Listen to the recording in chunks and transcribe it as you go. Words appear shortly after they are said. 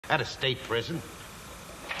at a state prison.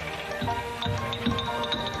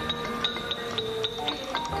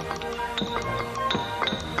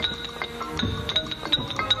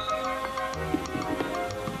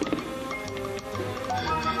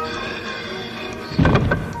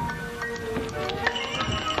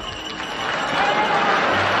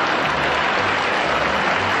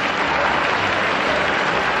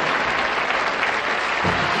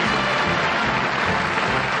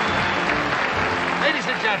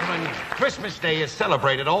 Christmas Day is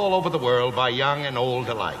celebrated all over the world by young and old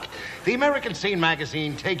alike. The American Scene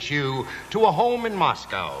magazine takes you to a home in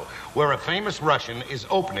Moscow where a famous Russian is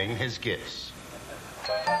opening his gifts.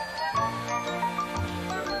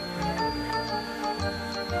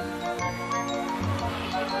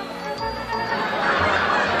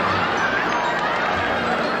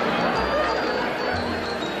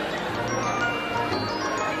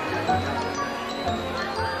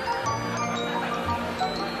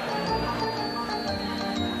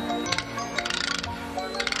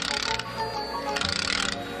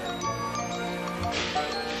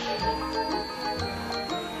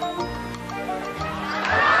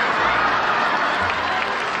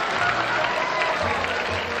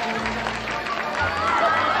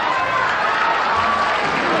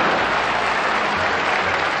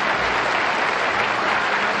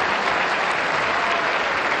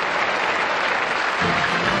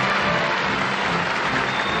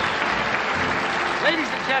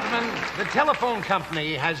 The telephone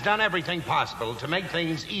company has done everything possible to make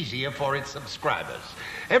things easier for its subscribers.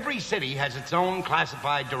 Every city has its own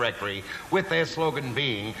classified directory, with their slogan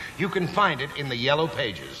being, "You can find it in the yellow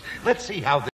pages." Let's see how